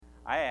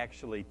I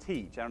actually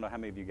teach. I don't know how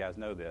many of you guys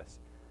know this.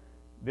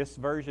 This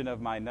version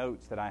of my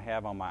notes that I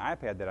have on my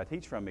iPad that I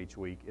teach from each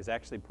week is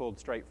actually pulled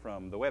straight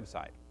from the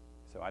website.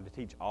 So I had to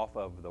teach off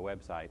of the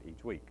website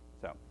each week.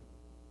 So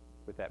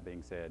with that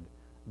being said,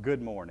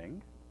 good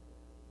morning.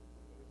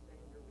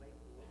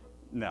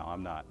 No,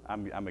 I'm not.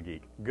 I'm a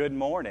geek. Good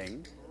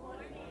morning.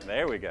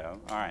 There we go.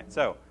 All right.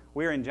 So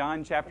we're in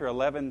John chapter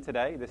 11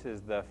 today. This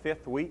is the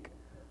 5th week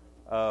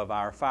of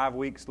our 5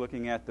 weeks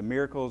looking at the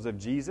miracles of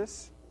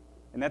Jesus.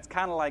 And that's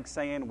kind of like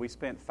saying we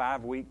spent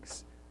 5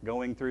 weeks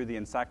going through the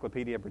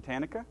Encyclopedia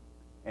Britannica,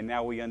 and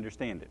now we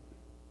understand it,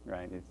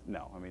 right?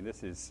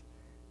 This is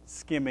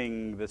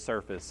skimming the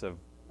surface of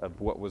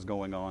what was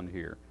going on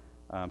here.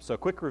 So a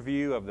quick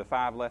review of the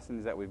 5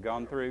 lessons that we've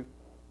gone through,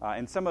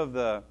 and some of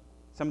the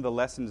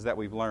lessons that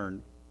we've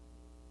learned.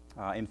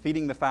 In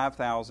feeding the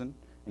 5,000,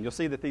 and you'll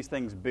see that these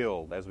things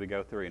build as we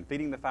go through. In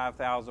feeding the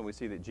 5,000, we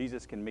see that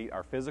Jesus can meet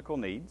our physical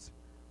needs,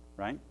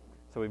 right?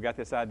 So we've got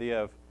this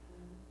idea of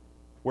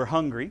we're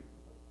hungry.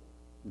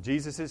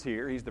 Jesus is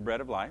here. He's the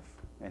bread of life,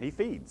 and He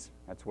feeds.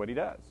 That's what He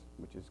does,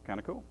 which is kind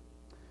of cool.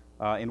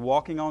 In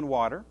walking on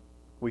water,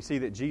 we see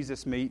that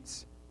Jesus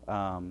meets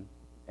and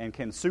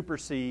can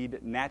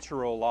supersede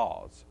natural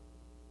laws,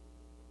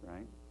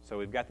 right? So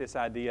we've got this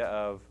idea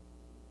of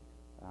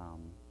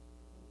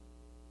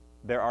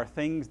there are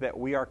things that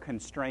we are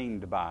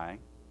constrained by,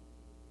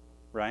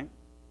 right?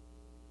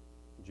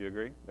 Would you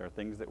agree? There are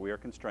things that we are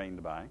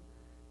constrained by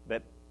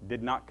that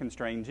did not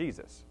constrain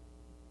Jesus,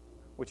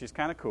 which is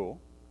kind of cool,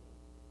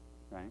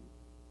 right?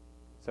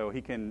 So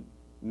He can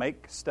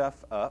make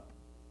stuff up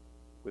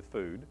with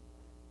food,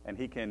 and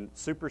He can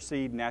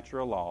supersede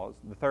natural laws.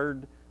 The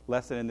third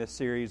lesson in this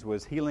series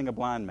was healing a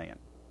blind man.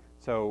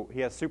 So He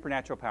has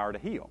supernatural power to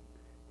heal.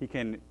 He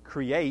can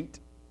create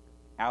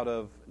out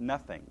of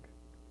nothing,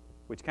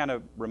 which kind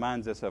of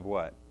reminds us of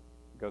what?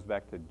 It goes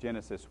back to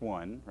Genesis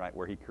 1, right,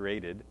 where He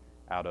created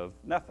out of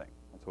nothing.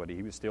 That's what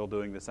He was still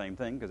doing the same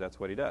thing because that's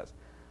what He does.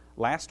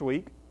 Last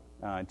week,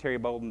 Terry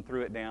Bolden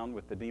threw it down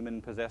with the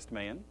demon-possessed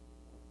man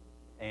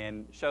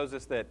and shows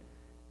us that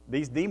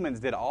these demons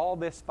did all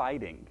this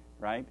fighting,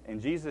 right?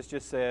 And Jesus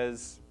just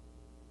says,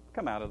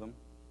 come out of them.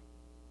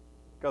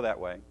 Go that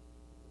way.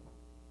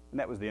 And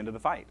that was the end of the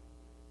fight,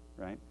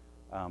 right?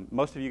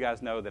 Most of you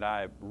guys know that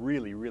I'm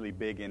really, really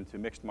big into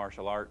mixed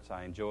martial arts.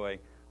 I enjoy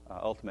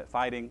ultimate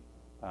fighting,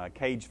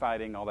 cage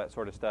fighting, all that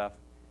sort of stuff.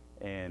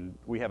 And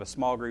we have a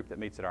small group that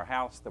meets at our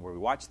house where we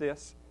watch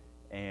this.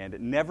 And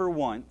never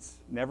once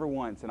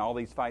in all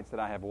these fights that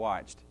I have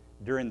watched,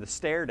 during the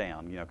stare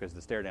down, because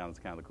the stare down is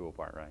kind of the cool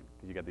part, right?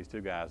 Because you got these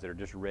two guys that are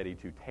just ready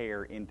to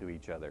tear into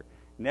each other.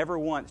 Never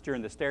once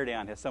during the stare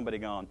down has somebody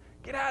gone,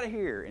 get out of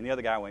here. And the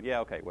other guy went, yeah,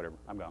 okay, whatever,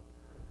 I'm gone.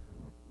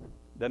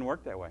 Doesn't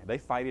work that way. They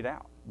fight it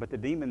out. But the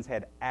demons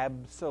had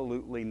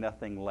absolutely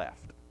nothing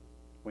left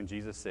when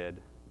Jesus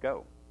said,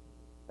 go.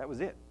 That was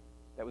it.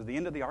 That was the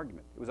end of the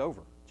argument. It was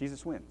over.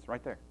 Jesus wins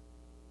right there.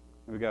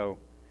 And we go,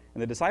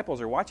 and the disciples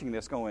are watching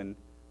this going,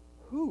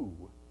 who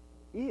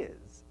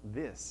is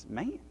this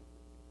man?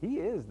 He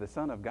is the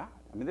Son of God.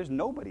 I mean, there's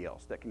nobody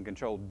else that can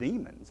control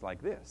demons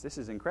like this. This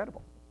is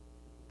incredible.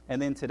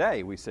 And then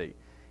today we see,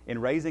 in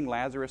raising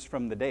Lazarus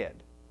from the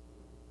dead.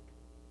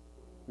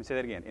 Let me say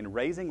that again. In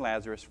raising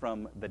Lazarus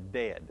from the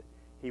dead,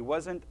 he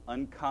wasn't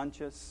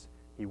unconscious.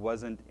 He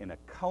wasn't in a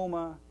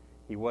coma.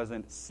 He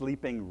wasn't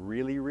sleeping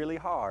really, really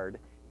hard.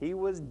 He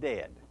was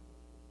dead.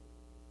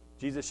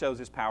 Jesus shows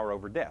His power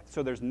over death.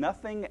 So there's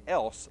nothing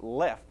else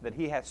left that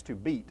He has to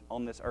beat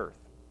on this earth.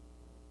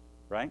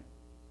 Right?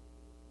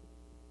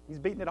 He's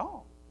beaten it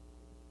all.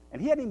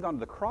 And He hadn't even gone to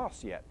the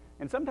cross yet.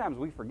 And sometimes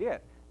we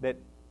forget that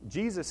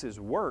Jesus'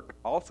 work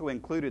also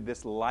included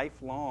this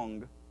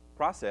lifelong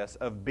process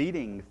of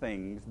beating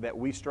things that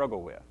we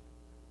struggle with.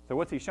 So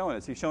what's He showing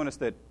us? He's showing us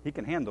that He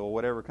can handle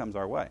whatever comes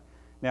our way.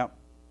 Now,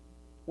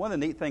 one of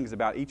the neat things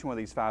about each one of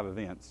these 5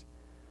 events,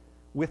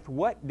 with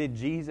what did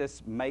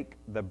Jesus make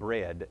the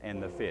bread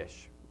and the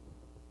fish?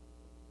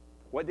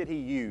 What did He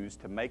use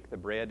to make the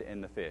bread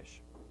and the fish?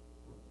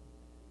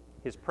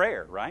 His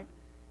prayer, right?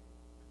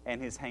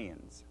 And His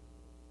hands,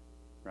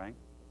 right?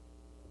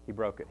 He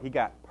broke it. He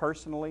got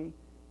personally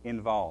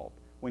involved.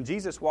 When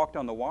Jesus walked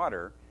on the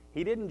water,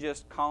 He didn't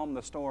just calm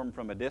the storm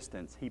from a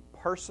distance. He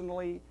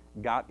personally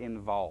got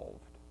involved.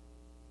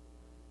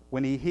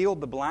 When He healed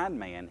the blind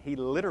man, He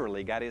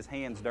literally got His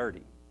hands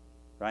dirty,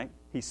 right?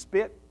 He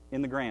spit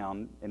in the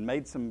ground and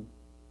made some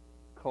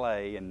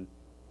clay, and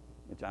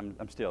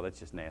that's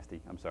just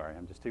nasty. I'm sorry.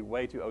 I'm just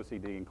way too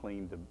OCD and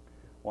clean to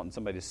wanting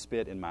somebody to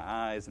spit in my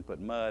eyes and put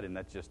mud, and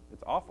it's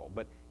awful.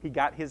 But He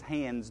got His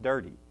hands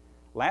dirty.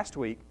 Last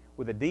week,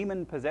 with a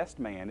demon-possessed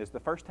man, is the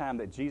first time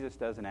that Jesus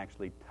doesn't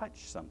actually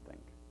touch something.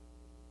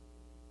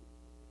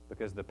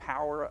 Because the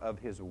power of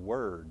His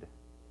Word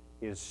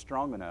is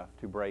strong enough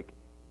to break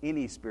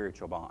any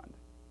spiritual bond,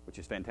 which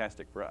is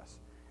fantastic for us.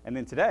 And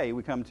then today,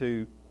 we come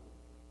to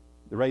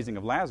the raising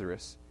of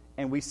Lazarus,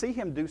 and we see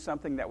Him do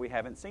something that we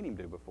haven't seen Him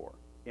do before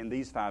in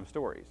these 5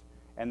 stories,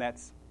 and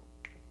that's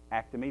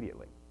act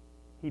immediately.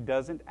 He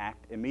doesn't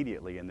act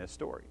immediately in this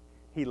story.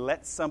 He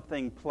lets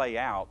something play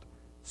out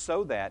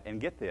so that,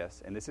 and get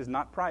this, and this is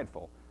not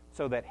prideful,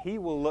 so that he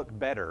will look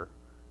better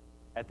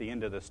at the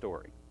end of the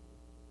story.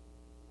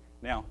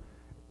 Now,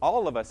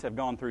 all of us have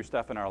gone through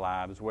stuff in our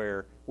lives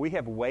where we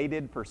have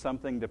waited for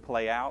something to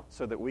play out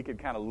so that we could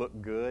kind of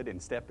look good and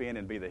step in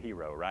and be the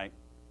hero, right?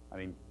 I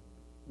mean,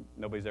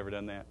 nobody's ever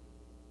done that?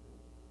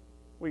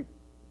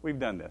 We've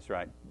done this,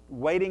 right?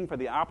 Waiting for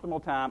the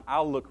optimal time,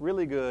 I'll look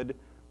really good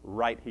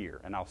right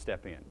here, and I'll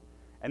step in.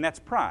 And that's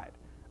pride.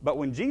 But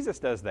when Jesus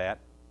does that,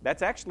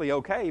 that's actually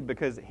okay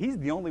because he's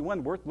the only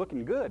one worth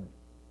looking good,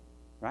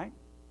 right?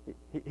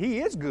 He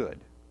is good.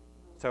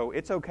 So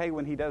it's okay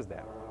when he does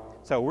that.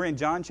 So we're in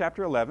John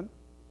chapter 11.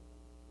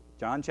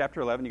 John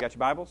chapter 11. You got your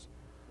Bibles?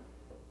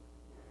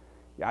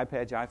 Your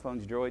iPads, your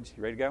iPhones, your Droids.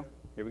 You ready to go?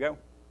 Here we go.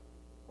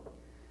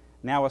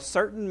 Now a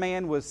certain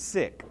man was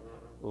sick,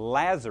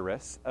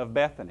 Lazarus of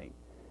Bethany.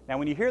 Now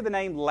when you hear the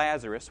name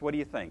Lazarus, what do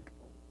you think?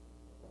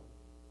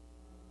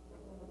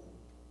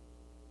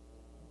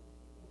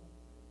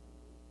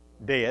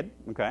 Dead.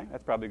 Okay,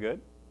 that's probably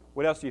good.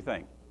 What else do you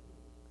think?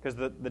 Because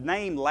the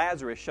name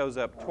Lazarus shows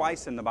up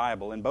twice in the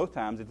Bible, and both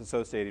times it's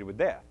associated with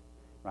death.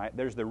 Right?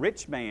 There's the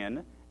rich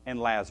man and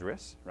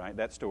Lazarus, right?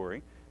 That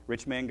story.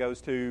 Rich man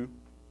goes to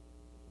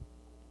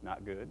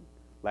not good.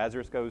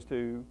 Lazarus goes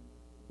to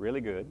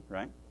really good,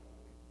 right?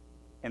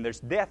 And there's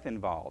death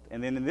involved.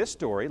 And then in this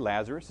story,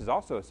 Lazarus is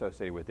also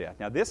associated with death.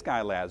 Now, this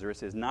guy,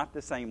 Lazarus, is not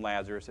the same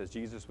Lazarus as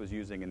Jesus was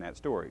using in that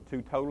story.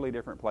 Two totally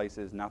different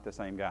places, not the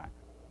same guy.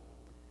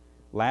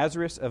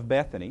 Lazarus of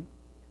Bethany,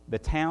 the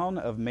town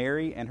of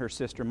Mary and her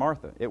sister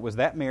Martha. It was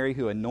that Mary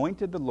who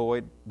anointed the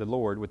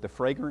Lord with the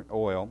fragrant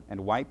oil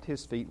and wiped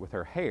his feet with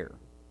her hair,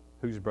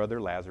 whose brother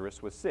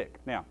Lazarus was sick.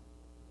 Now,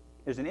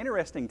 there's an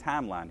interesting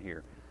timeline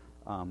here.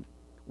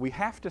 We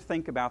have to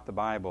think about the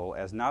Bible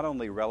as not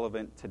only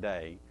relevant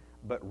today,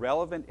 but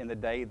relevant in the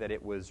day that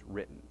it was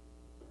written.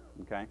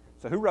 Okay?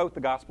 So who wrote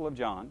the Gospel of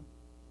John?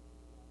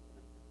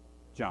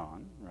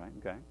 John, right?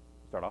 Okay.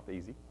 Start off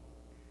easy.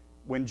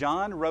 When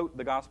John wrote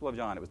the Gospel of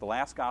John, it was the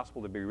last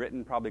Gospel to be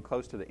written, probably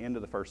close to the end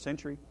of the first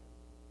century,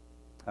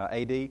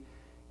 A.D.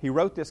 He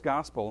wrote this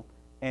Gospel,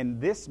 and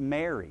this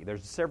Mary,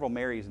 there's several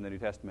Marys in the New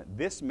Testament,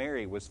 this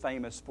Mary was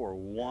famous for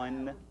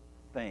one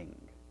thing.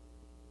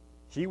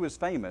 She was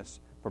famous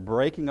for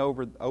breaking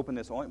open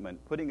this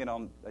ointment, putting it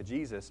on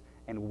Jesus,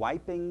 and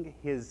wiping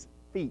his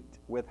feet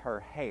with her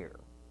hair.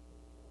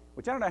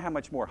 Which I don't know how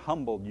much more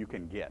humbled you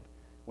can get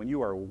when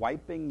you are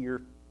wiping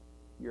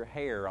your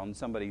hair on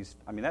somebody's,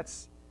 I mean,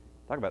 that's,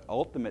 talk about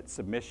ultimate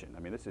submission. I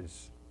mean, this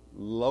is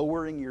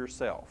lowering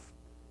yourself,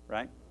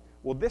 right?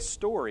 Well, this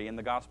story in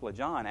the Gospel of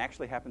John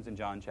actually happens in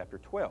John chapter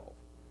 12.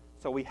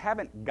 So we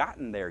haven't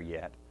gotten there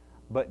yet,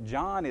 but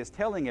John is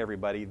telling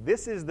everybody,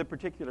 this is the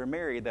particular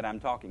Mary that I'm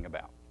talking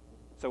about.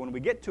 So when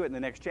we get to it in the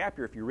next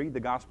chapter, if you read the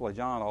Gospel of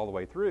John all the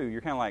way through, you're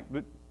kind of like,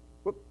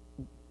 whoop,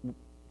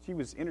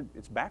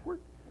 it's backward?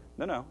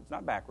 No, it's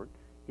not backward.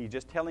 He's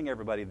just telling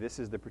everybody this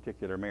is the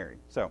particular Mary.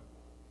 So,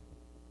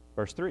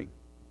 verse 3.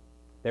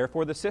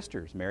 Therefore the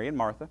sisters, Mary and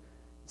Martha,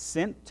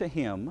 sent to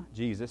him,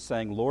 Jesus,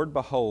 saying, Lord,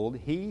 behold,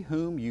 he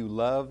whom you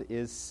love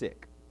is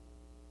sick.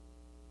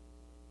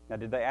 Now,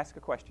 did they ask a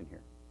question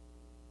here?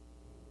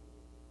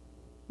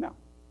 No.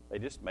 They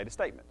just made a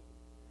statement.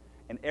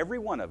 And every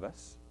one of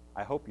us,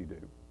 I hope you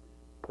do,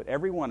 but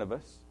every one of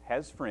us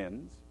has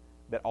friends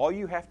that all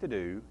you have to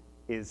do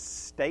is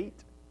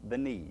state the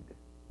need.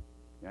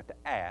 You don't have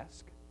to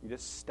ask. You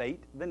just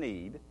state the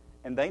need,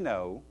 and they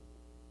know,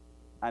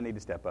 I need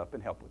to step up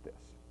and help with this.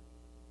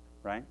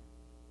 Right?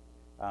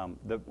 One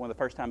of the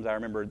first times I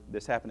remember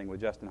this happening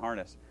with Justin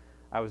Harness,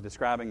 I was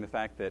describing the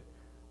fact that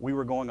we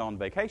were going on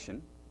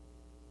vacation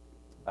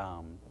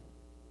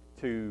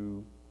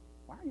to...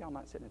 Why are y'all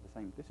not sitting at the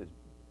same... This is...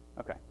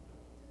 Okay.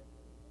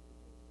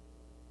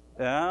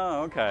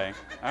 Oh, okay.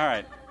 All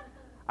right.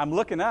 I'm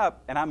looking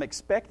up, and I'm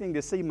expecting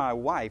to see my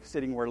wife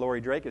sitting where Lori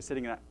Drake is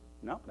sitting.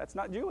 No, that's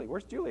not Julie.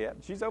 Where's Julie at?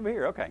 She's over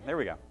here. Okay, there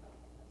we go.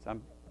 So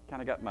I'm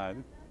kind of got my...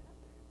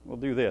 We'll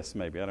do this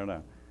maybe. I don't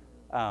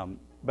know.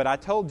 But I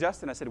told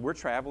Justin, I said, we're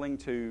traveling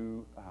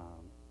to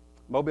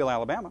Mobile,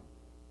 Alabama,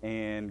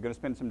 and going to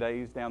spend some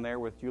days down there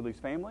with Julie's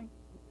family,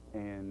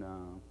 and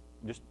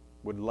just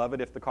would love it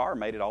if the car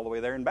made it all the way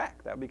there and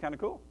back. That would be kind of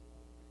cool.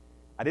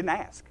 I didn't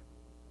ask.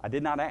 I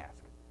did not ask.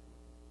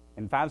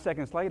 And 5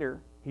 seconds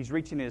later, he's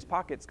reaching in his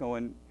pockets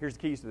going, here's the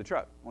keys to the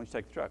truck. Why don't you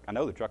take the truck? I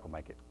know the truck will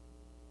make it,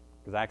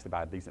 because I actually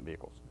buy decent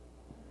vehicles.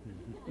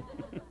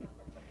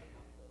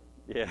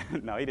 Yeah,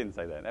 no, he didn't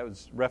say that. That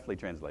was roughly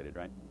translated,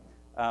 right?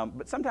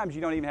 But sometimes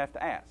you don't even have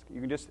to ask.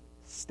 You can just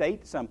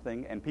state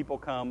something and people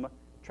come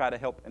try to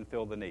help and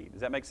fill the need.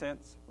 Does that make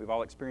sense? We've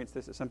all experienced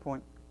this at some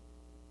point?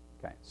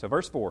 Okay, so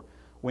verse 4.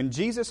 When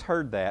Jesus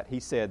heard that, he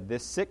said,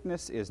 this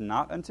sickness is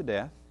not unto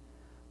death,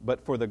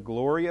 but for the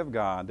glory of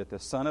God, that the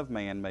Son of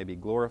Man may be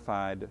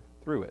glorified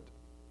through it.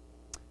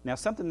 Now,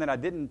 something that I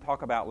didn't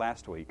talk about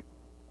last week,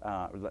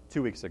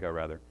 2 weeks ago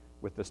rather,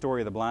 with the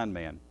story of the blind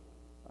man.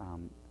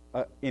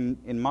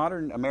 In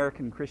modern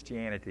American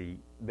Christianity,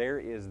 there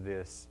is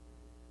this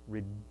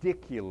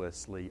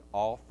ridiculously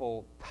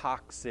awful,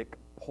 toxic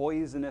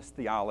poisonous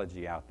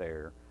theology out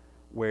there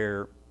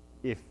where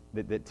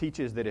that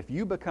teaches that if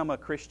you become a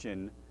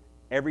Christian,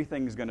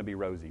 everything's going to be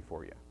rosy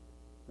for you,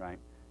 right?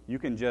 You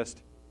can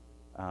just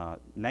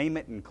name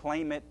it and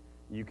claim it.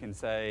 You can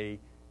say,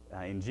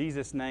 in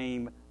Jesus'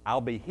 name,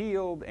 I'll be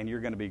healed, and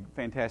you're going to be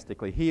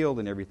fantastically healed,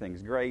 and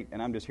everything's great.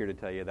 And I'm just here to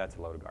tell you that's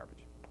a load of garbage.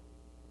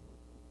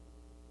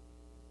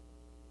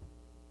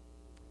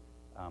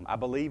 I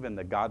believe in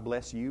the God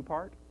bless you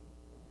part,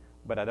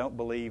 but I don't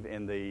believe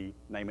in the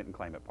name it and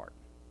claim it part.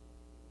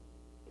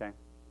 Okay?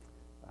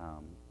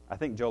 I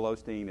think Joel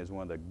Osteen is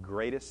one of the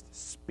greatest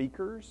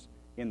speakers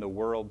in the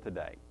world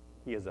today.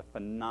 He is a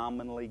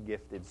phenomenally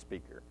gifted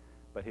speaker,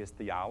 but his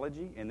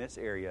theology in this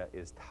area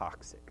is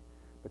toxic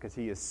because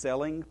he is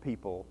selling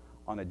people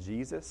on a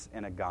Jesus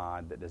and a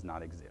God that does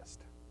not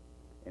exist,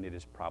 and it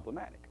is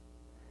problematic.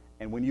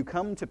 And when you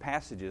come to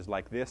passages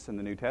like this in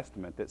the New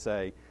Testament that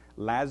say,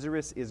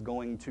 Lazarus is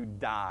going to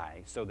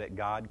die so that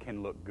God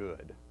can look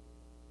good,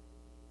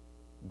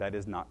 that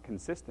is not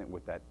consistent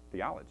with that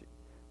theology.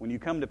 When you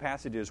come to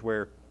passages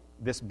where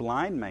this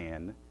blind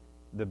man,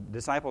 the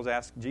disciples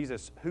asked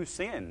Jesus, who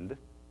sinned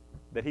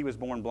that he was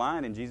born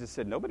blind? And Jesus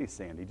said, nobody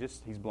sinned.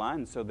 He's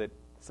blind so that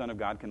the Son of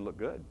God can look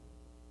good.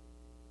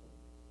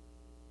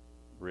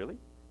 Really?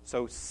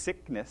 So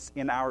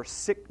in our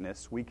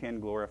sickness, we can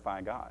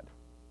glorify God.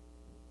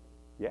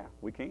 Yeah,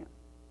 we can.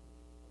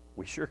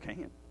 We sure can.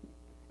 And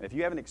if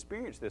you haven't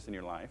experienced this in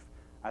your life,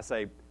 I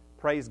say,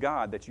 praise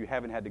God that you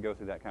haven't had to go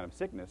through that kind of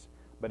sickness.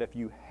 But if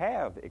you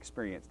have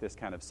experienced this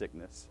kind of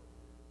sickness,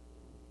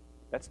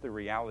 that's the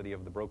reality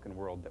of the broken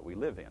world that we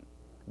live in.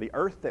 The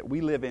earth that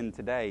we live in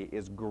today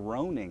is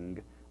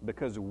groaning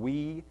because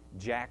we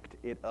jacked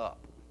it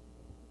up.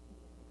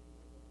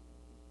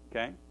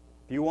 Okay?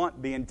 If you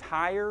want the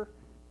entire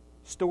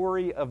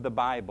story of the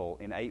Bible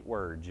in 8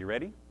 words, you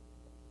ready?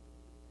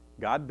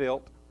 God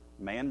built,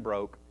 man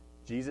broke,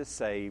 Jesus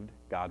saved,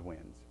 God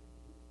wins.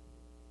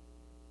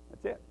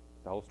 That's it.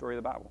 The whole story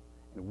of the Bible.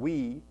 And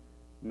we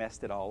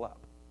messed it all up.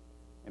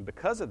 And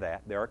because of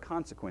that, there are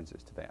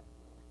consequences to that.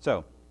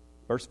 So,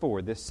 verse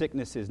 4, this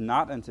sickness is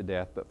not unto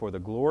death, but for the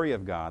glory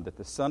of God, that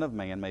the Son of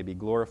Man may be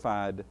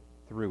glorified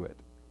through it.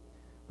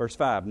 Verse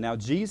 5, now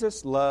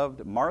Jesus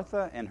loved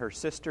Martha and her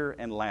sister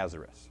and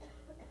Lazarus.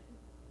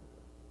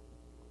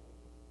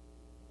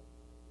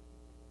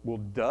 Well,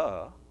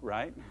 duh,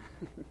 right?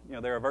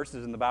 There are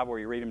verses in the Bible where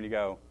you read them and you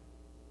go,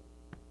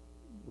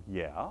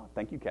 yeah,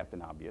 thank you,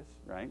 Captain Obvious,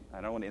 right? I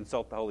don't want to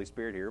insult the Holy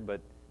Spirit here,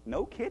 but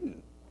no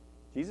kidding.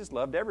 Jesus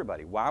loved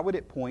everybody. Why would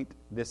it point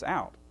this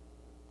out?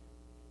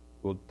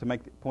 Well, to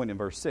make the point in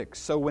verse 6,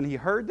 so when he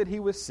heard that he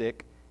was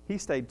sick, he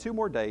stayed 2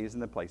 more days in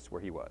the place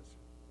where he was.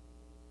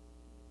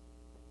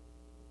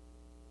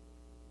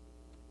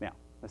 Now,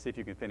 let's see if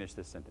you can finish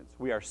this sentence.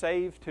 We are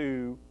saved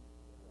to,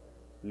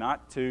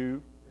 not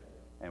to,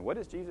 and what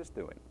is Jesus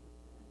doing?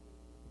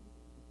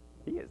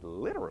 He is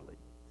literally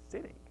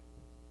sitting.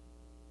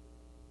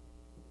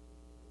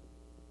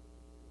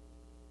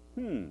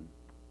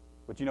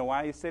 But you know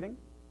why he's sitting?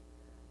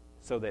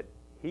 So that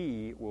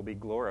he will be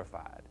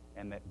glorified,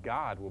 and that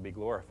God will be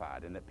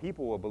glorified, and that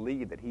people will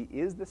believe that he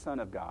is the Son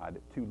of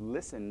God to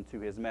listen to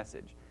his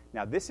message.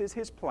 Now, this is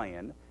his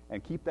plan,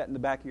 and keep that in the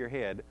back of your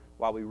head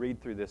while we read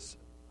through this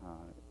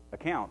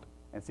account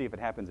and see if it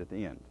happens at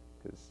the end,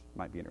 because it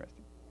might be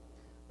interesting.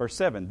 Verse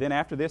 7, then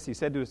after this he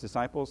said to his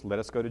disciples, let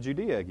us go to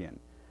Judea again.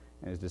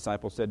 And his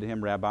disciples said to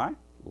him, Rabbi,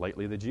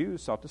 lately the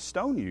Jews sought to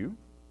stone you,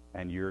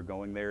 and you're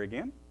going there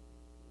again?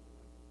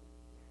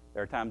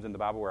 There are times in the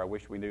Bible where I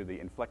wish we knew the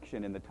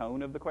inflection and the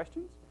tone of the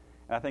questions.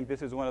 And I think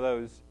this is one of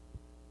those,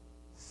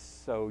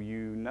 so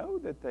you know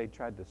that they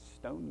tried to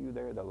stone you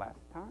there the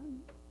last time?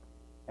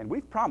 And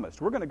we've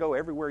promised, we're going to go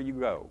everywhere you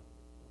go.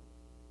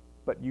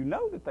 But you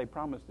know that they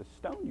promised to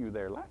stone you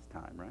there last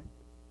time, right?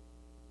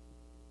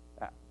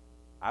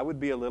 I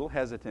would be a little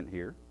hesitant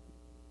here.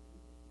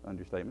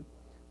 Understatement.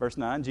 Verse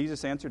 9,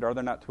 Jesus answered, are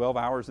there not 12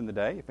 hours in the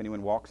day? If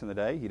anyone walks in the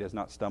day, he does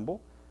not stumble,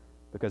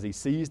 because he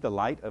sees the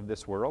light of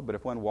this world. But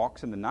if one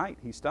walks in the night,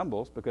 he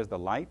stumbles, because the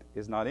light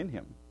is not in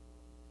him.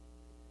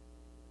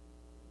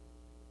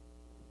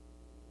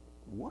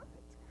 What?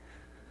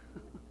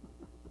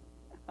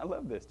 I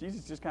love this.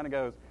 Jesus just kind of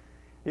goes,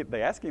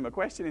 they ask him a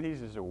question, and he's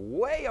just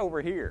way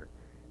over here.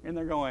 And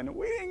they're going,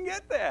 we didn't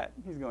get that.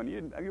 He's going,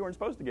 you weren't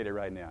supposed to get it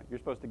right now. You're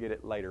supposed to get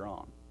it later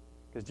on.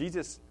 Because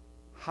Jesus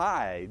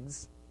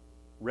hides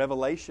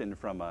revelation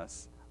from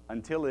us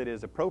until it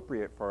is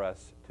appropriate for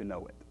us to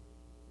know it.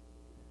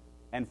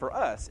 And for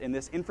us, in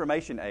this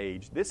information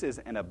age, this is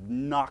an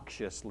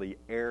obnoxiously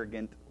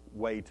arrogant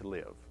way to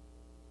live,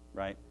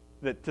 right?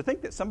 To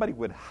think that somebody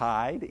would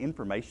hide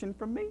information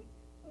from me?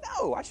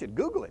 No, I should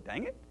Google it,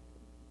 dang it.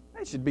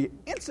 It should be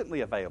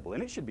instantly available,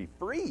 and it should be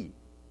free,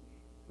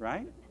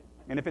 right?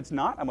 And if it's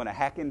not, I'm going to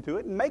hack into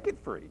it and make it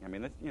free. I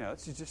mean,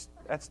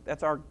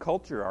 that's our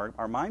culture,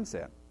 our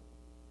mindset.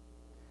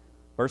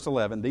 Verse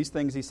 11, these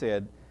things he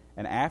said,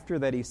 and after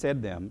that he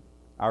said them,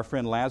 our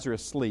friend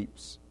Lazarus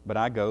sleeps, but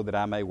I go that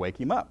I may wake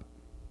him up.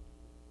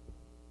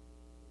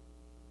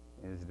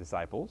 And his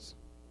disciples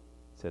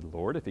said,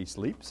 Lord, if he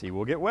sleeps, he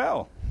will get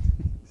well.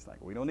 It's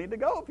like, we don't need to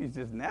go if he's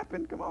just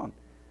napping. Come on.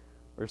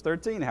 Verse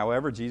 13,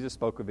 however, Jesus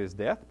spoke of his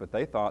death, but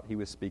they thought he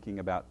was speaking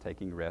about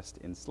taking rest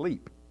in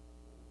sleep.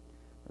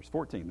 Verse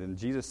 14, then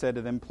Jesus said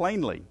to them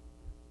plainly,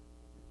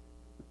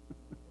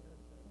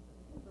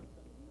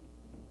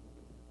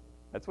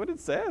 that's what it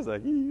says.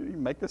 Like, you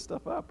make this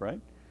stuff up, right?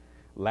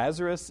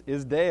 Lazarus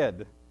is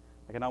dead.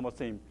 I can almost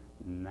see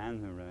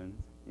Lazarus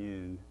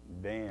is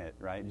dead,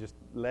 right? Just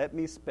let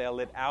me spell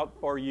it out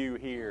for you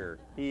here.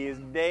 He is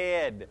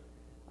dead.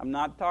 I'm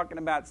not talking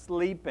about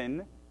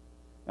sleeping.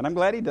 And I'm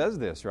glad he does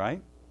this,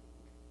 right?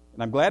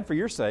 And I'm glad for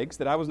your sakes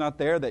that I was not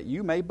there, that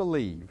you may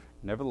believe.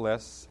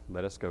 Nevertheless,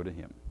 let us go to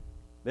him.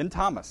 Then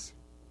Thomas.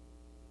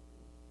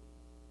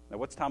 Now,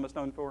 what's Thomas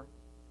known for?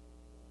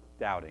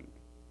 Doubting.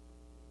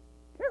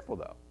 Careful,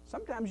 though.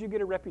 Sometimes you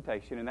get a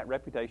reputation, and that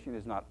reputation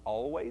is not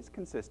always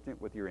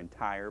consistent with your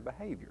entire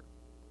behavior.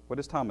 What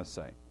does Thomas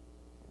say?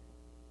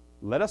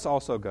 Let us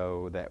also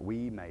go that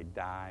we may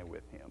die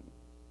with him.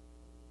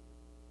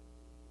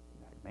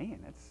 Man,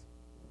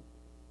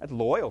 that's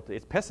loyalty.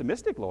 It's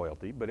pessimistic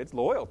loyalty, but it's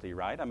loyalty,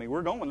 right? I mean,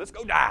 we're going, let's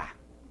go die.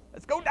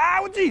 Let's go die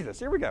with Jesus.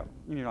 Here we go.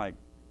 And you're like,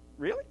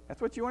 really? That's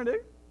what you want to do?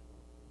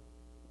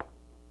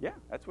 Yeah,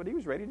 that's what he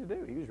was ready to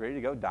do. He was ready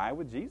to go die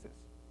with Jesus.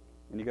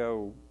 And you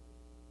go,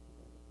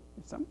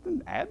 there's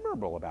something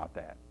admirable about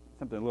that.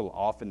 Something a little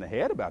off in the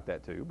head about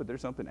that too, but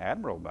there's something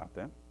admirable about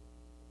that.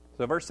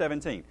 So verse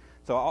 17.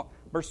 So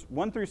verse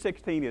 1 through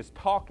 16 is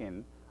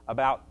talking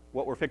about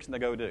what we're fixing to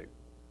go do.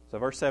 So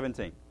verse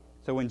 17.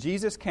 So when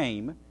Jesus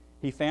came,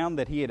 he found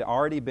that he had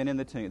already been in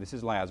the tomb. This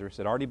is Lazarus.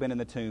 Had already been in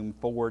the tomb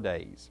 4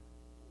 days.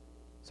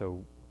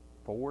 So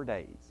 4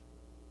 days.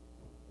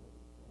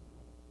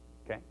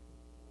 Okay?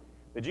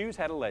 The Jews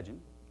had a legend,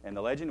 and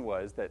the legend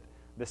was that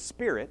the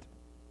spirit,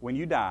 when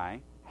you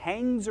die,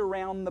 hangs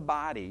around the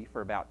body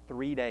for about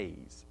 3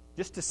 days,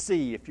 just to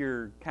see if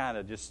you're kind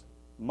of just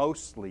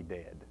mostly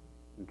dead.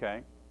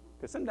 Okay?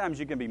 Because sometimes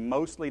you can be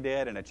mostly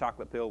dead, and a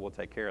chocolate pill will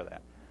take care of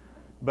that.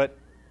 But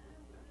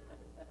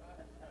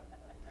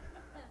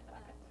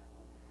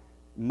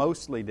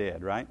mostly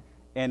dead, right?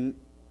 And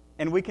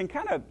we can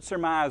kind of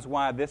surmise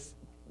why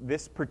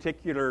this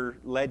particular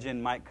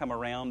legend might come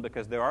around,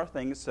 because there are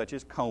things such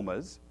as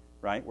comas,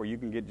 right, where you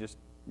can get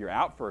you're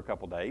out for a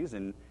couple days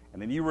and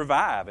then you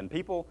revive. And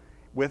people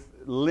with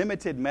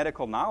limited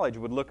medical knowledge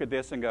would look at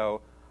this and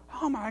go,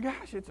 oh my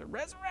gosh, it's a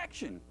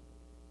resurrection,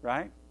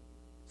 right?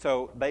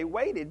 So they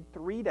waited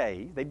 3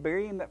 days. They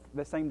buried him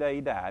the same day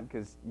he died,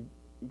 because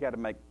you got to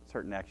make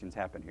certain actions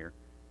happen here.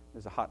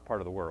 It's a hot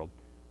part of the world.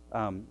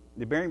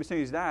 They bury him as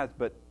soon as he dies,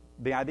 but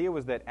the idea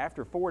was that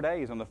after 4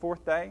 days, on the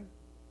 4th day,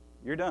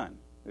 you're done.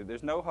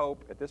 There's no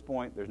hope at this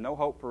point. There's no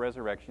hope for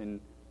resurrection.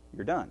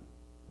 You're done.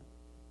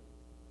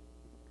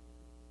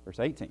 Verse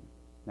 18.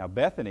 Now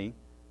Bethany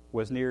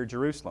was near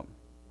Jerusalem.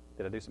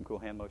 Did I do some cool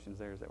hand motions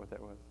there? Is that what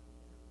that was?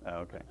 Oh,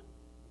 okay.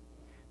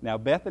 Now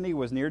Bethany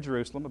was near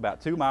Jerusalem,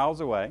 about 2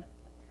 miles away,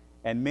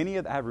 and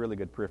I have really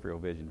good peripheral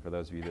vision for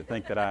those of you that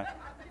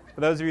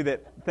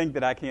think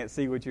that I can't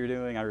see what you're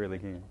doing. I really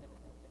can.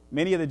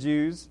 Many of the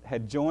Jews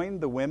had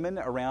joined the women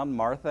around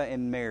Martha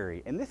and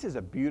Mary. And this is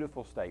a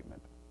beautiful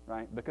statement,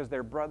 right? Because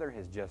their brother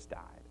has just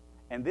died.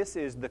 And this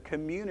is the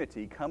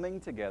community coming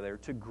together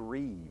to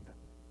grieve.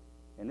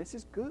 And this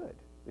is good.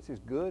 This is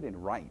good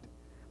and right.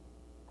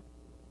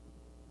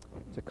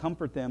 To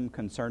comfort them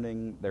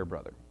concerning their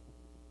brother.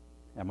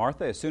 Now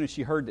Martha, as soon as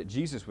she heard that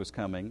Jesus was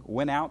coming,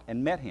 went out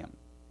and met him.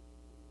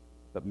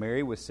 But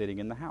Mary was sitting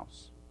in the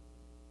house.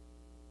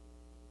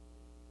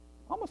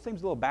 Almost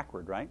seems a little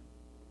backward, right?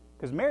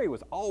 Because Mary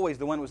was always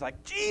the one who was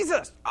like,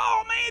 Jesus!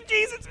 Oh, man,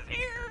 Jesus is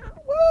here!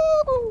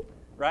 Woo!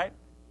 Right?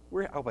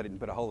 I hope I didn't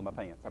put a hole in my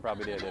pants. I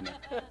probably did, didn't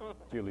I?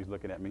 Julie's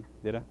looking at me.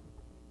 Did I?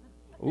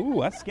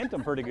 Ooh, I skint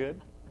them pretty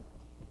good.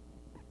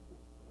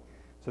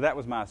 So that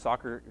was my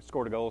soccer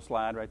scored a goal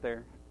slide right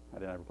there. I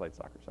never played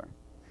soccer, sorry.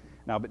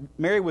 Now, but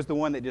Mary was the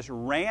one that just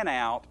ran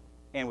out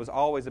and was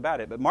always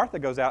about it. But Martha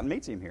goes out and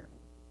meets him here.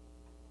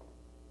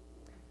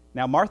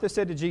 Now Martha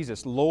said to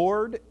Jesus,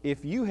 Lord,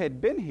 if you had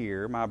been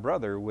here, my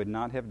brother would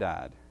not have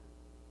died.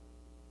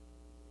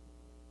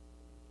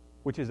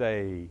 Which is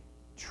a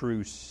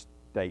true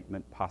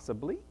statement,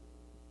 possibly.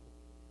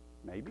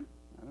 Maybe.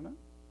 I don't know.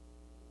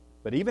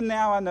 But even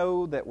now I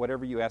know that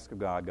whatever you ask of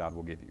God, God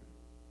will give you.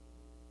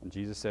 And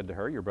Jesus said to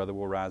her, your brother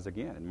will rise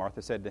again. And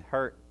Martha said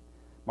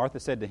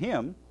to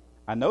him,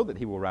 I know that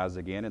he will rise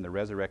again in the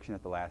resurrection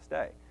at the last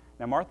day.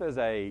 Now Martha is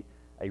a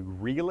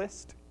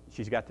realist.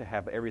 She's got to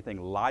have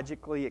everything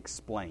logically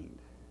explained.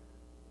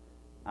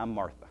 I'm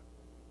Martha.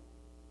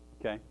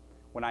 Okay?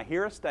 When I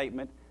hear a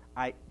statement,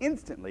 I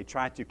instantly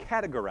try to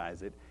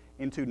categorize it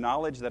into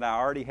knowledge that I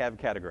already have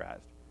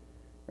categorized.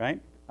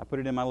 Right? I put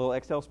it in my little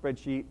Excel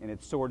spreadsheet, and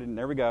it's sorted, and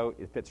there we go.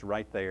 It fits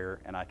right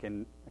there, and I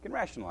can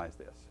rationalize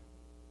this.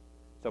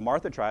 So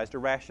Martha tries to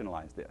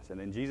rationalize this, and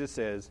then Jesus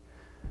says,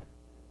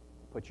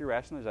 put your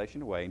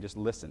rationalization away and just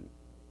listen.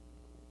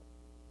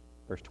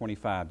 Verse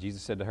 25,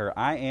 Jesus said to her,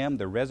 I am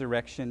the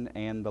resurrection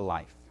and the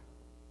life.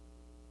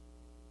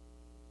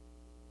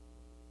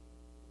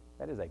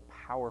 That is a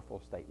powerful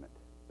statement.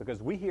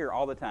 Because we hear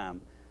all the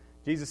time,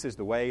 Jesus is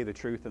the way, the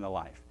truth, and the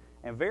life.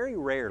 And very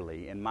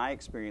rarely, in my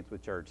experience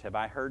with church, have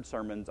I heard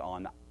sermons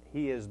on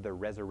He is the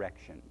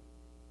resurrection.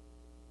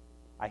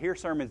 I hear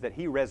sermons that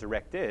He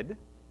resurrected.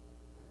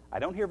 I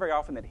don't hear very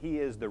often that He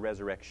is the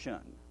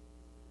resurrection.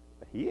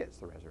 But He is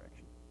the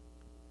resurrection.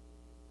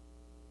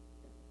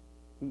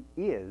 He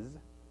is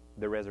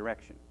the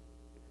resurrection.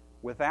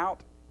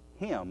 Without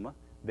Him,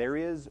 there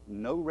is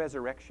no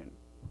resurrection.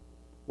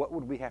 What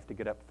would we have to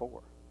get up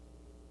for?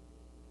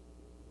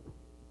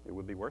 It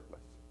would be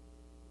worthless.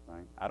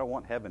 Right? I don't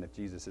want heaven if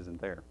Jesus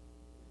isn't there.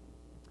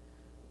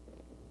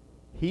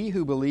 He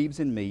who believes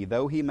in me,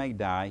 though he may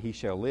die, he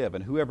shall live.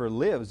 And whoever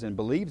lives and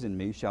believes in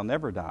me shall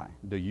never die.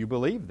 Do you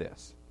believe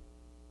this?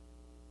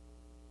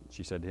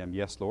 She said to him,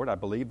 Yes, Lord, I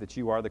believe that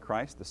you are the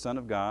Christ, the Son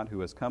of God, who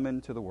has come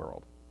into the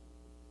world.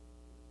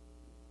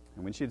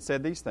 And when she had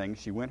said these things,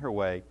 she went her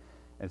way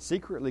and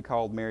secretly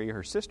called Mary,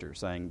 her sister,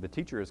 saying, The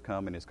teacher has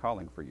come and is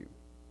calling for you.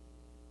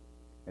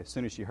 As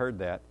soon as she heard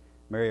that,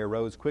 Mary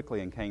arose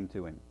quickly and came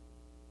to him.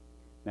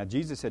 Now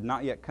Jesus had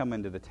not yet come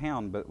into the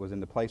town, but was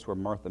in the place where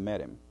Martha met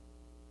him.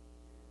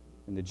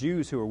 And the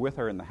Jews who were with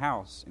her in the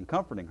house and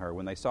comforting her,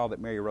 when they saw that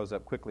Mary rose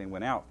up quickly and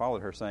went out,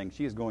 followed her, saying,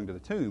 She is going to the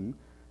tomb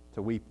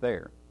to weep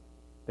there.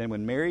 Then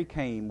when Mary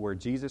came where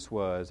Jesus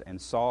was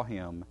and saw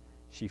him,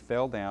 she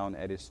fell down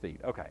at his feet.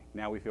 Okay,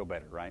 now we feel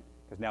better, right?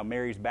 Because now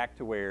Mary's back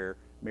to where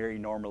Mary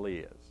normally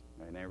is.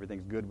 Right? Now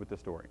everything's good with the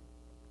story.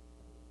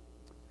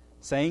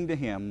 Saying to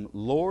him,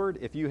 Lord,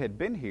 if you had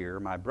been here,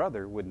 my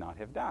brother would not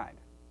have died.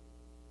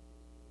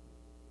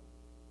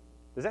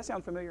 Does that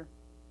sound familiar?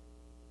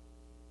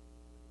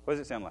 What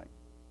does it sound like?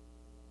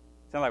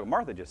 It sounds like what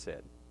Martha just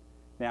said.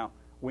 Now,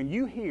 when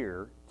you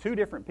hear two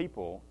different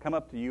people come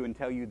up to you and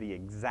tell you the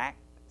exact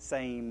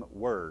same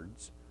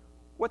words,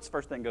 what's the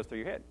first thing that goes through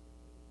your head?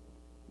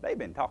 They've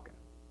been talking,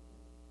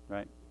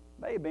 right?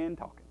 They've been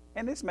talking.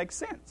 And this makes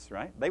sense,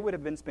 right? They would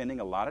have been spending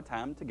a lot of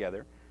time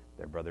together.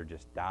 Their brother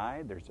just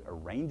died. There's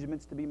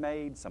arrangements to be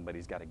made.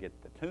 Somebody's got to get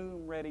the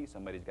tomb ready.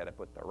 Somebody's got to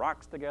put the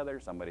rocks together.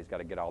 Somebody's got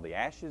to get all the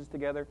ashes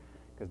together,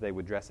 because they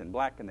would dress in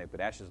black and they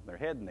put ashes on their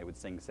head and they would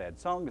sing sad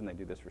songs, and they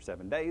do this for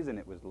 7 days, and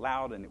it was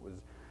loud, and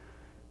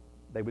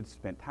they would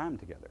spend time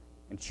together.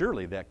 And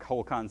surely that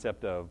whole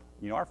concept of,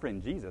 our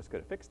friend Jesus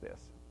could have fixed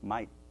this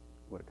would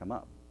have come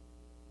up.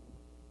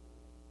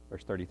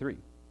 Verse 33.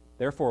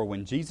 Therefore,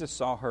 when Jesus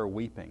saw her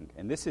weeping,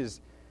 and this is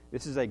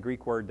a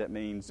Greek word that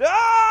means,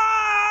 ah!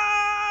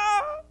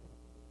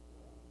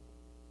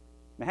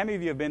 Now, how many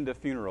of you have been to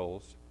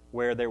funerals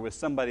where there was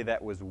somebody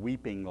that was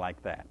weeping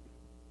like that?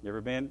 You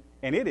ever been?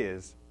 And it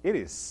is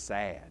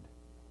sad.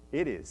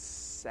 It is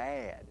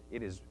sad.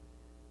 It is,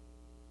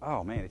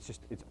 oh man,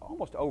 it's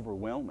almost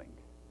overwhelming.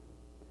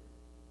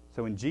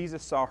 So when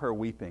Jesus saw her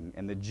weeping,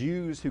 and the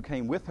Jews who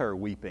came with her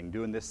weeping,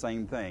 doing this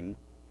same thing,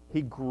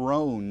 he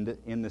groaned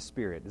in the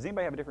Spirit. Does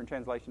anybody have a different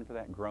translation for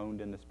that?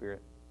 Groaned in the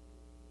Spirit?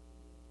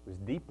 Was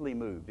deeply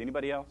moved.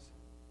 Anybody else?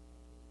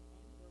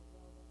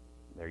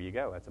 There you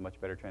go. That's a much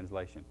better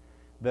translation.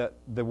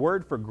 The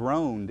word for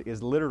groaned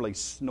is literally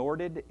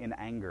snorted in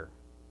anger.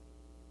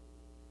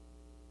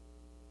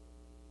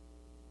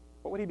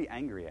 What would he be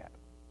angry at?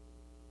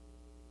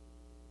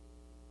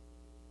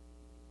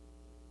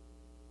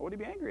 What would he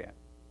be angry at?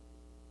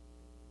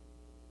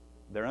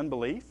 Their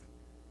unbelief?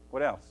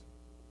 What else?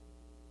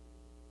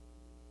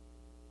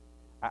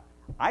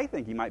 I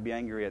think he might be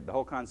angry at the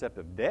whole concept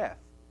of death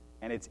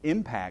and its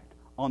impact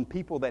on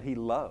people that he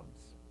loves.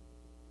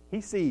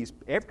 He sees,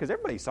 because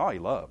everybody saw he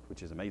loved,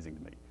 which is amazing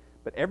to me,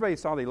 but everybody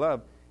saw that he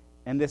loved,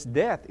 and this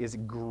death is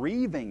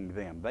grieving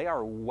them. They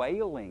are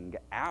wailing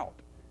out,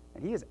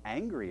 and he is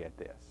angry at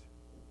this.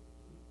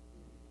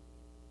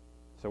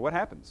 So what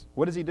happens?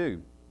 What does he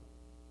do?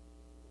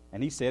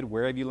 And he said,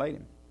 Where have you laid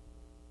him?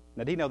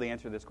 Now, did he know the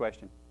answer to this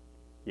question?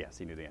 Yes,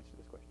 he knew the answer to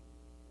this question.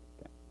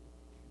 Okay.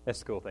 That's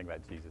the cool thing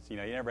about Jesus. You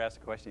never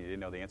ask a question you didn't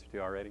know the answer to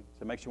already.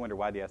 So it makes you wonder,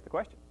 why did he ask the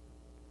question?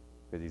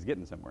 Because he's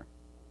getting somewhere.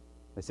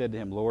 They said to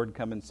him, Lord,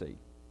 come and see.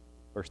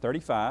 Verse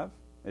 35,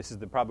 this is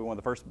probably one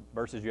of the first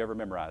verses you ever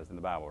memorized in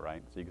the Bible,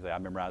 right? So you can say, I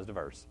memorized a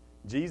verse.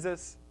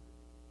 Jesus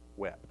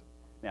wept.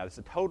 Now, this is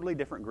a totally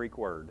different Greek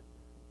word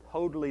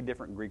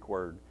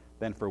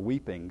than for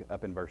weeping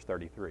up in verse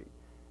 33.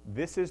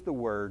 This is the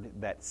word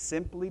that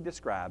simply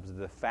describes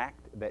the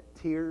fact that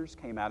tears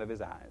came out of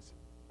his eyes.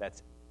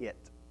 That's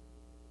it.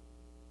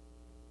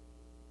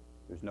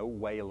 There's no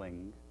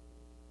wailing.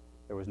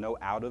 There was no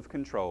out of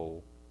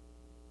control.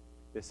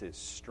 This is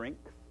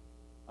strength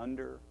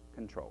under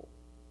control.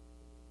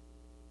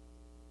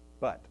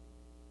 But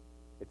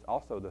it's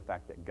also the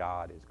fact that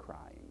God is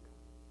crying.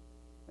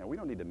 Now, we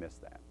don't need to miss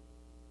that.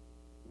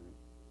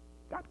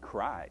 God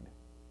cried.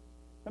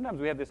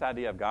 Sometimes we have this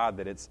idea of God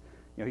that it's,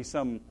 he's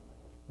some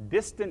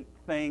distant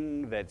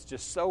thing that's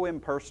just so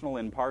impersonal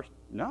and impartial.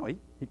 No, he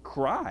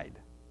cried.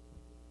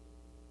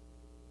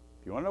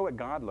 If you want to know what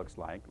God looks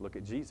like, look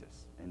at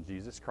Jesus. And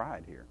Jesus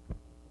cried here.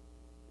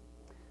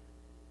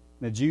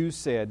 The Jews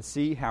said,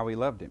 See how he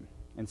loved him.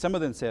 And some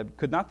of them said,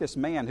 Could not this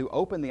man who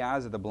opened the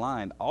eyes of the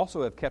blind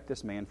also have kept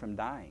this man from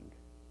dying?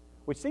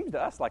 which seems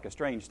to us like a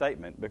strange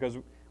statement because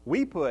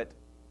we put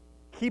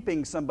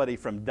keeping somebody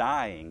from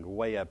dying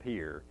way up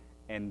here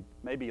and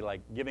maybe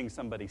like giving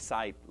somebody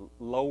sight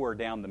lower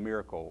down the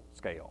miracle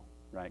scale,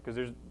 right? Because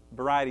there's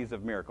varieties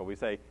of miracle. We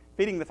say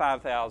feeding the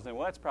 5,000,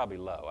 well, that's probably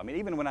low. I mean,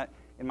 even when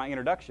in my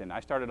introduction, I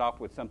started off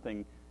with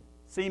something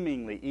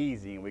seemingly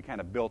easy and we kind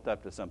of built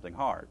up to something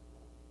hard.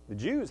 The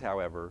Jews,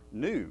 however,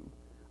 knew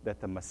that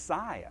the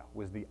Messiah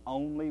was the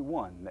only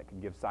one that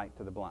could give sight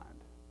to the blind.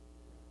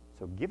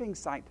 So giving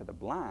sight to the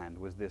blind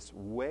was this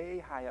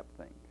way high up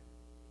thing.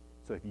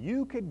 So if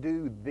you could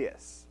do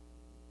this,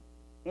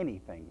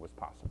 anything was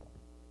possible.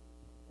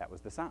 That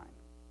was the sign.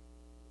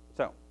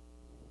 So,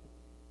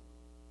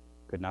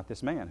 could not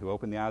this man who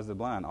opened the eyes of the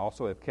blind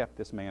also have kept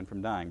this man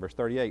from dying? Verse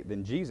 38,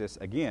 then Jesus,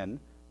 again,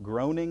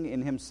 groaning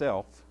in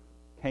himself,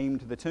 came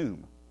to the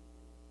tomb.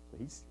 So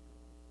he's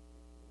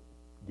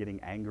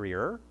getting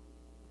angrier.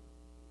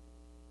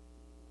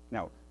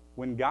 Now,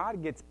 when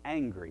God gets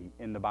angry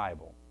in the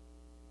Bible,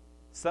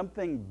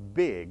 something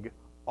big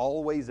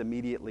always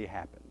immediately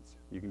happens.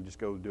 You can just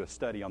go do a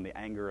study on the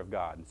anger of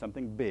God, and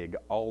something big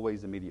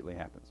always immediately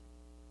happens.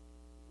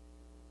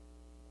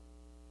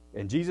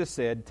 And Jesus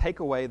said,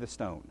 take away the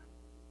stone.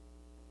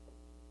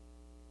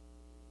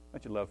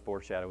 Don't you love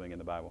foreshadowing in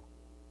the Bible?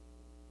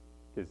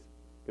 Because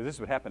this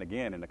would happen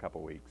again in a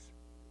couple weeks,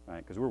 right?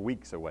 Because we're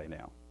weeks away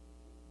now.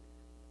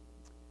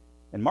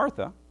 And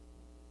Martha,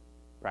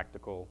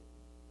 practical,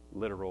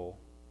 literal,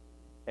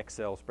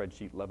 Excel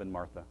spreadsheet loving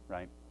Martha,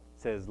 right,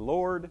 says,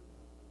 Lord,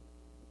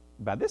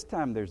 by this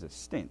time there's a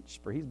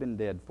stench, for he's been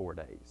dead 4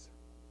 days.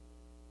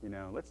 You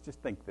know, let's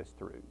just think this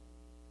through.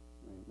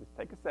 Just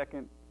take a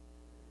second,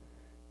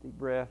 deep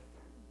breath,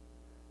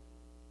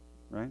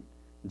 right?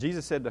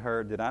 Jesus said to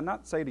her, did I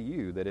not say to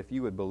you that if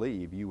you would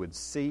believe, you would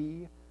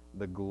see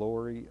the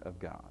glory of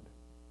God?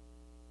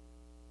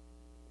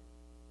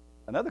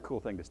 Another cool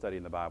thing to study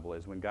in the Bible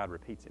is when God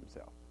repeats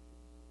himself.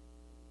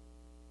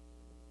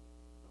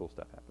 Cool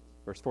stuff happens.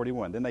 Verse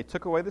 41, then they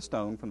took away the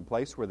stone from the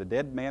place where the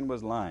dead man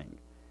was lying.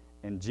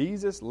 And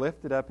Jesus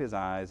lifted up his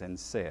eyes and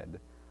said,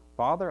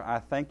 Father, I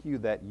thank you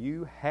that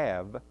you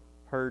have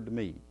heard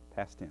me,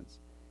 past tense.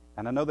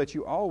 And I know that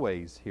you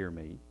always hear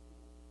me.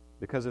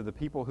 Because of the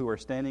people who are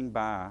standing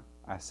by,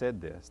 I said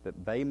this,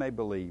 that they may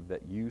believe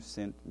that you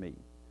sent me.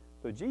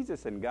 So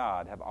Jesus and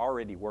God have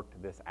already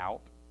worked this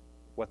out,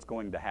 what's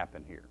going to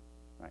happen here,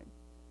 right?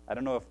 I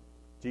don't know if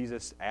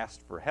Jesus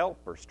asked for help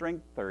or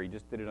strength or he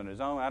just did it on his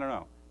own. I don't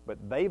know. But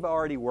they've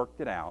already worked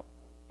it out.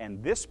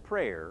 And this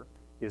prayer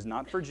is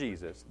not for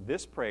Jesus.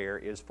 This prayer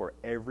is for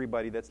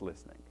everybody that's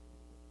listening.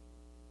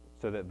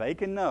 So that they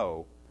can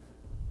know,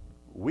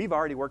 we've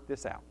already worked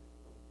this out.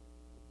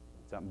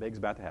 Something big's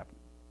about to happen.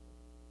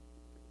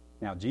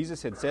 Now,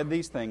 Jesus had said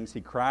these things.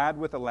 He cried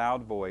with a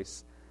loud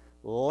voice,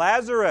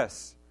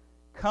 Lazarus,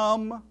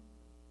 come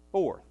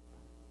forth.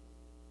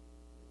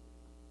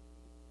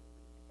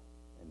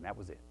 And that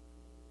was it.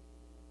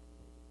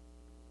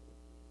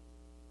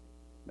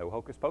 No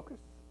hocus pocus.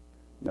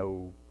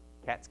 No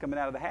cats coming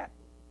out of the hat.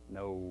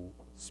 No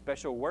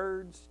special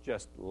words.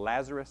 Just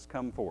Lazarus,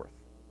 come forth.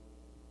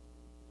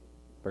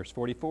 Verse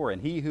 44,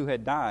 and he who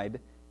had died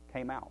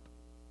came out.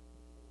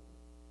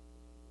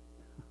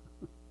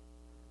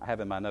 I have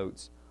in my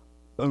notes,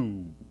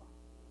 boom.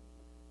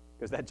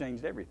 Because that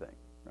changed everything,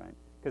 right?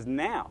 Because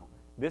now,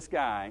 this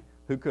guy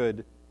who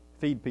could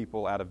feed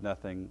people out of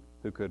nothing,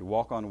 who could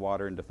walk on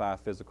water and defy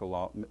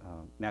physical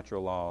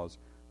natural laws,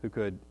 who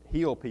could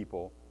heal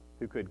people,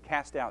 who could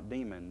cast out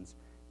demons,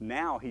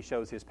 now he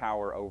shows his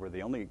power over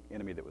the only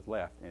enemy that was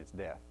left, and it's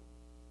death.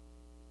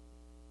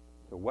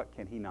 So what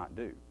can he not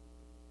do?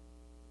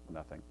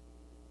 Nothing.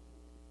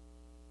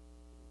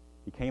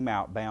 He came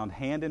out bound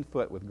hand and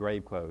foot with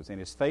grave clothes, and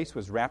his face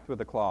was wrapped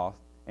with a cloth.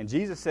 And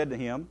Jesus said to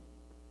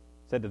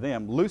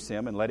them, loose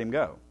him and let him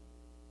go.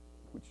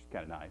 Which is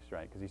kind of nice,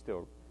 right? Because he's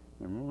still,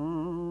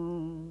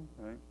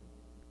 right?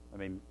 I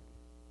mean,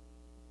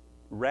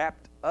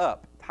 wrapped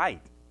up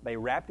tight. They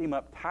wrapped him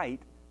up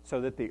tight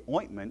so that the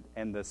ointment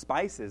and the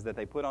spices that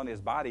they put on his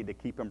body to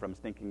keep him from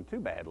stinking too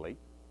badly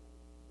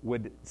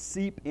would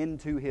seep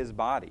into his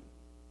body.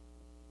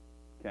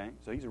 Okay?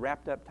 So he's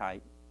wrapped up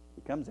tight.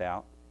 He comes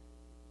out.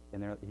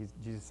 And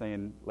Jesus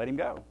saying, let him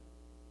go.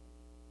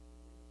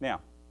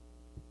 Now,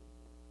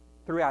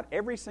 throughout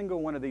every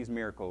single one of these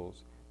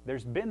miracles,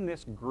 there's been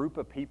this group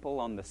of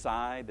people on the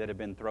side that have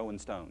been throwing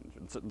stones,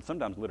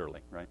 sometimes literally,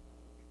 right?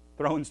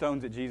 Throwing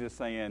stones at Jesus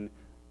saying,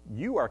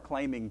 you are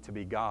claiming to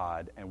be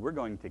God, and we're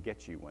going to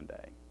get you one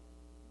day.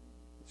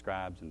 The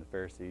scribes and the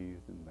Pharisees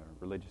and the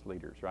religious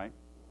leaders, right?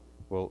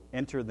 Well,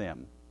 enter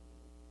them.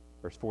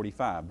 Verse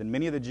 45, then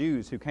many of the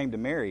Jews who came to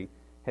Mary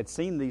had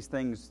seen the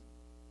things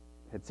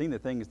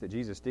that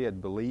Jesus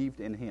did, believed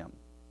in him.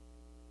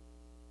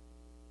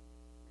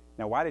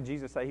 Now, why did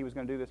Jesus say he was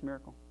going to do this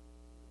miracle?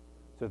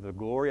 So that the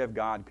glory of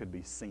God could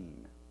be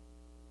seen.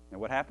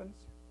 And what happens?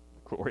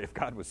 The glory of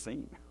God was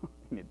seen.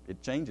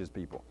 It changes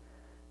people.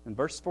 In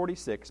verse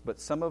 46, but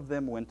some of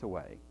them went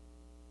away.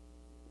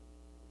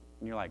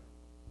 And you're like,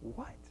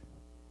 what?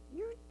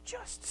 You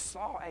just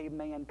saw a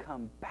man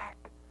come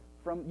back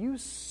You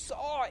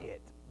saw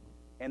it.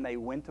 And they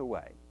went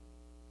away.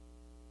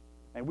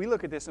 And we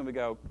look at this and we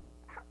go,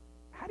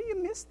 how do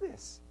you miss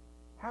this?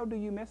 How do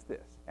you miss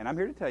this? And I'm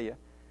here to tell you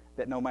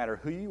that no matter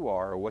who you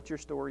are or what your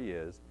story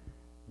is,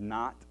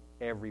 not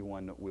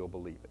everyone will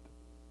believe it.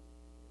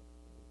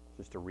 It's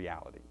just a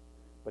reality.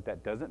 But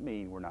that doesn't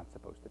mean we're not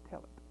supposed to tell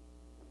it.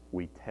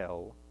 We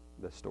tell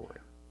the story.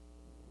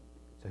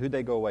 So who'd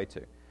they go away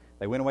to?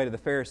 They went away to the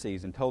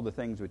Pharisees and told the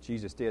things which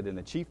Jesus did. And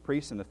the chief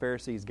priests and the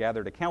Pharisees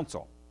gathered a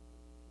council.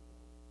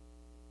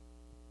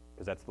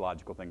 Because that's the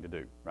logical thing to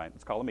do, right?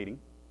 Let's call a meeting.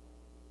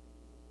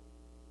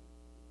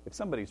 If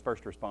somebody's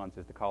first response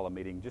is to call a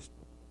meeting, just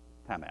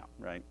time out,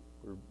 right?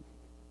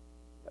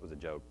 That was a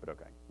joke, but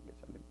okay. I guess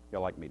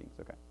y'all like meetings,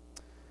 okay.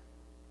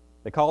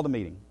 They called a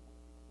meeting.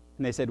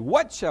 And they said,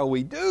 "What shall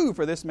we do?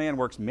 For this man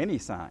works many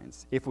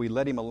signs. If we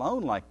let him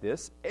alone like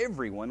this,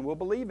 everyone will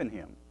believe in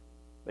him."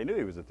 They knew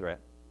he was a threat.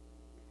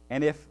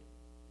 And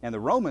the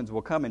Romans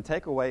will come and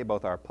take away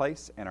both our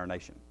place and our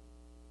nation.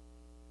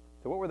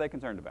 So what were they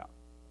concerned about?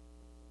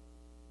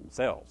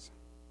 Themselves.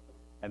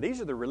 And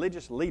these are the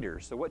religious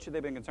leaders, so what should they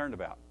have been concerned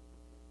about?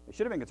 They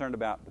should have been concerned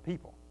about the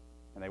people,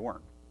 and they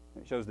weren't.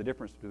 And it shows the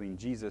difference between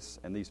Jesus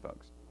and these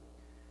folks.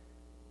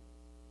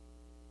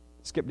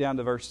 Skip down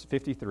to verse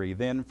 53.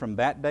 Then from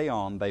that day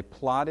on, they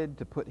plotted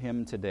to put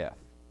him to death,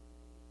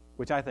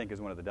 which I think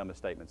is one of the dumbest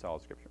statements in all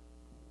of Scripture.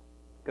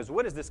 Because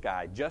what has this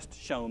guy just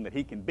shown that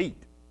he can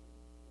beat?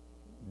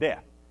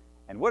 Death.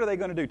 And what are they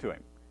going to do to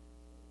him?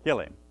 Kill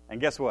him. And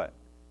guess what?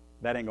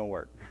 That ain't going to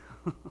work.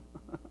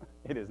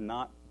 It is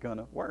not going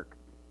to work.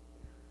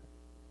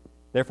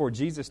 Therefore,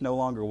 Jesus no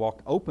longer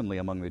walked openly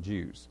among the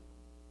Jews,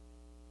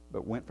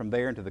 but went from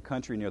there into the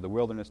country near the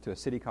wilderness to a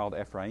city called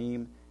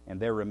Ephraim, and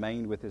there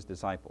remained with his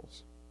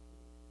disciples.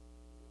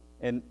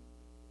 And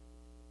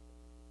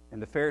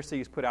the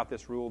Pharisees put out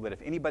this rule that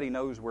if anybody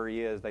knows where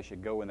he is, they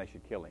should go and they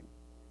should kill him.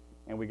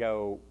 And we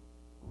go,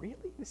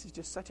 really? This is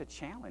just such a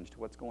challenge to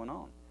what's going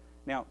on.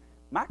 Now,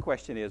 my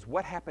question is,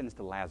 what happens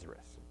to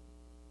Lazarus?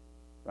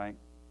 Right?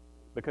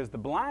 Because the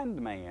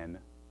blind man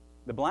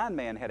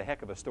had a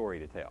heck of a story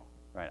to tell.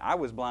 Right? I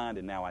was blind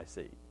and now I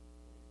see.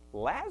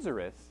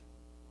 Lazarus,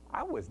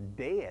 I was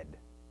dead.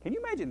 Can you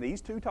imagine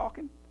these two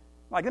talking?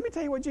 Like, let me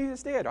tell you what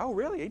Jesus did. Oh,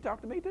 really? He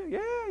talked to me too?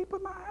 Yeah, he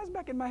put my eyes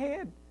back in my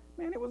head.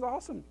 Man, it was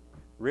awesome.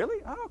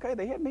 Really? Oh, okay,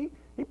 they hit me.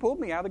 He pulled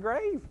me out of the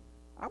grave.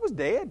 I was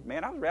dead.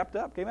 Man, I was wrapped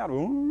up. Came out,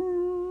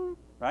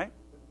 right?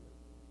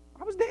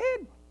 I was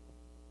dead.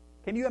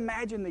 Can you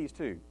imagine these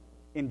two?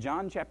 In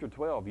John chapter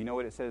 12, you know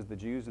what it says the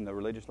Jews and the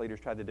religious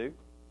leaders tried to do?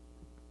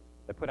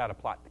 They put out a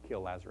plot to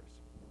kill Lazarus.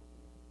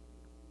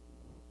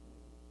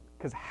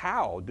 Because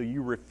how do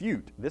you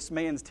refute this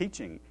man's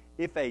teaching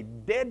if a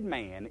dead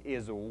man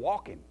is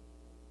walking?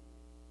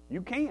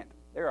 You can't.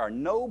 There are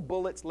no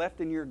bullets left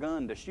in your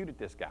gun to shoot at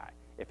this guy.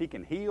 If he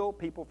can heal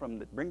people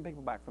bring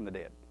people back from the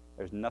dead,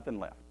 there's nothing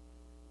left.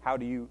 How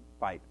do you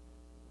fight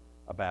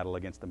a battle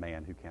against a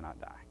man who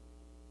cannot die?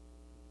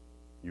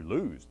 You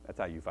lose. That's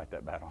how you fight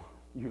that battle.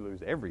 You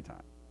lose every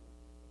time.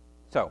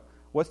 So,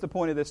 what's the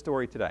point of this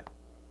story today?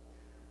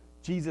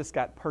 Jesus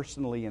got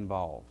personally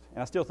involved.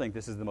 And I still think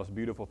this is the most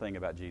beautiful thing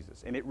about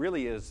Jesus. And it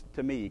really is,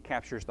 to me,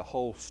 captures the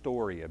whole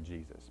story of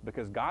Jesus.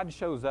 Because God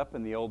shows up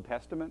in the Old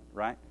Testament,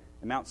 right,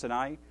 in Mount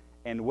Sinai,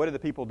 and what do the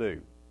people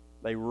do?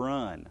 They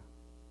run.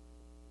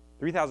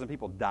 3,000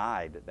 people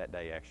died that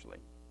day, actually.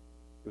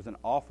 It was an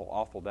awful,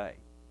 awful day.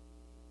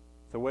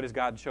 So what does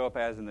God show up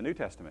as in the New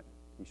Testament?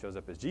 He shows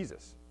up as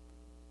Jesus.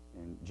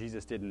 And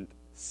Jesus didn't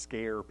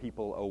scare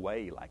people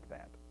away like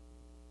that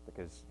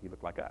because he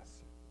looked like us.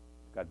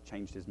 God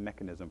changed his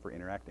mechanism for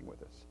interacting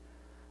with us.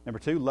 Number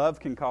 2, love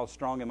can cause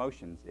strong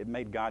emotions. It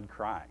made God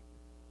cry.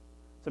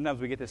 Sometimes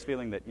we get this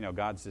feeling that,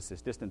 God's just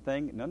this distant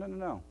thing.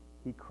 No.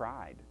 He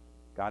cried.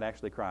 God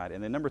actually cried.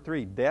 And then number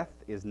 3, death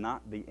is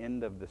not the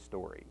end of the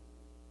story.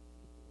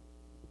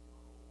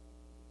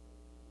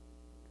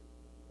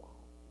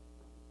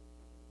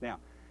 Now,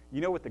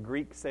 you know what the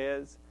Greek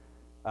says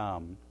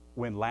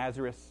when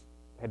Lazarus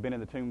had been in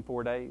the tomb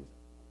 4 days?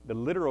 The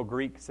literal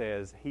Greek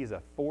says he's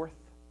a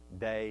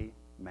 4th-day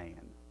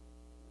man.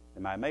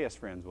 And my Emmaus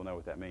friends will know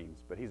what that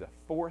means, but he's a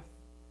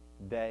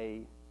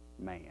 4th-day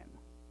man.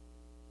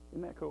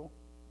 Isn't that cool?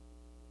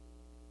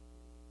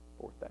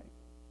 4th day.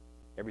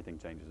 Everything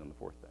changes on the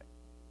 4th day.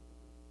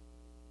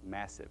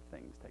 Massive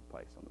things take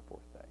place on the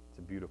 4th day. It's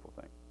a beautiful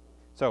thing.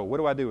 So what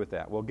do I do with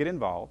that? Well, get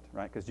involved,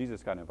 right? Because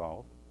Jesus got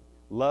involved.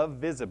 Love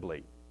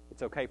visibly.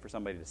 It's okay for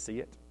somebody to see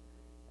it.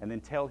 And then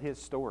tell his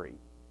story.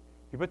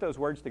 If you put those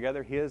words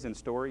together, his and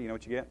story, you know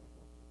what you get?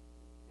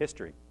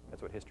 History.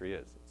 That's what history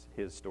is. It's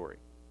his story.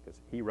 Because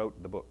he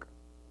wrote the book.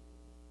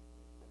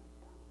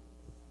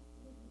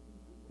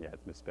 Yeah,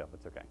 it's misspelled.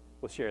 It's okay.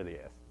 We'll share the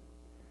S.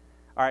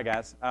 All right,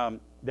 guys.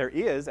 There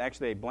is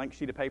actually a blank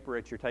sheet of paper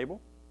at your table.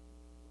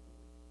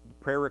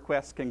 Prayer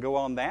requests can go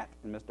on that,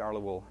 and Miss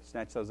Darla will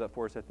snatch those up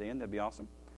for us at the end. That'd be awesome.